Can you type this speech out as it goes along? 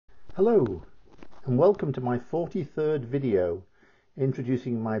Hello and welcome to my 43rd video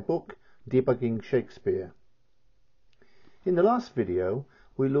introducing my book Debugging Shakespeare. In the last video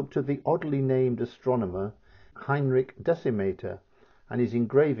we looked at the oddly named astronomer Heinrich Decimator and his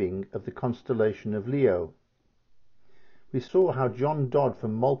engraving of the constellation of Leo. We saw how John Dod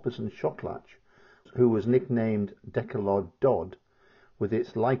from Malpas and Shocklach, who was nicknamed DECaLOGue Dod, with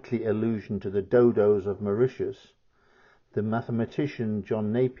its likely allusion to the dodos of Mauritius, the mathematician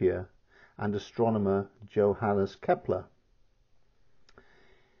John Napier, and astronomer Johannes Kepler.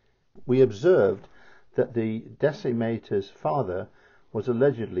 We observed that the Decimator's father was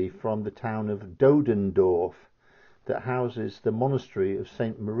allegedly from the town of Dodendorf that houses the monastery of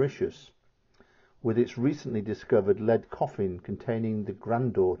St. Mauritius, with its recently discovered lead coffin containing the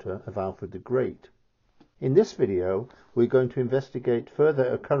granddaughter of Alfred the Great. In this video we're going to investigate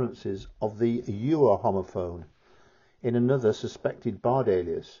further occurrences of the ewer homophone in another suspected bard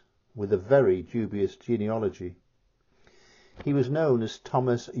alias with a very dubious genealogy. He was known as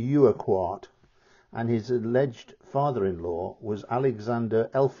Thomas URquhart, and his alleged father-in-law was Alexander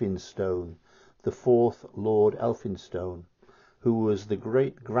Elphinstone, the 4th Lord Elphinstone, who was the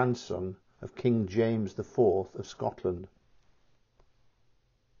great-grandson of King James IV of Scotland.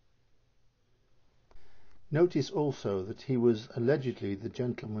 Notice also that he was allegedly the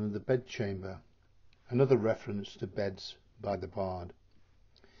gentleman of the bedchamber, another reference to beds by the bard.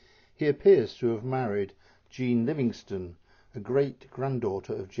 He appears to have married Jean Livingston, a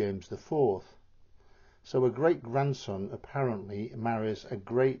great-granddaughter of James IV. So a great-grandson apparently marries a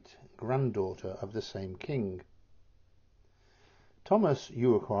great-granddaughter of the same king. Thomas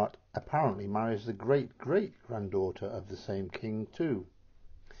URquhart apparently marries the great-great-granddaughter of the same king too,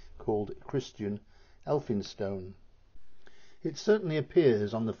 called Christian Elphinstone. It certainly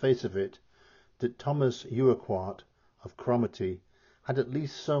appears on the face of it that Thomas URquhart of Cromarty had at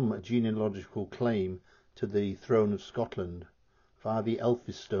least some genealogical claim to the throne of Scotland via the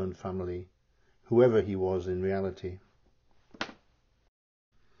Elphinstone family, whoever he was in reality.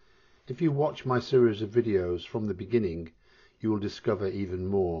 If you watch my series of videos from the beginning, you will discover even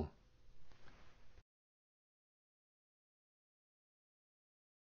more.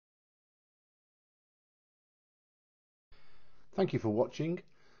 Thank you for watching.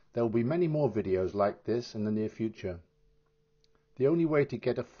 There will be many more videos like this in the near future. The only way to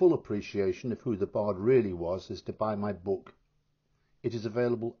get a full appreciation of who the bard really was is to buy my book. It is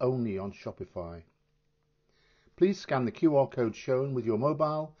available only on Shopify. Please scan the QR code shown with your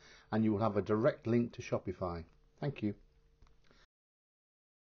mobile and you will have a direct link to Shopify. Thank you.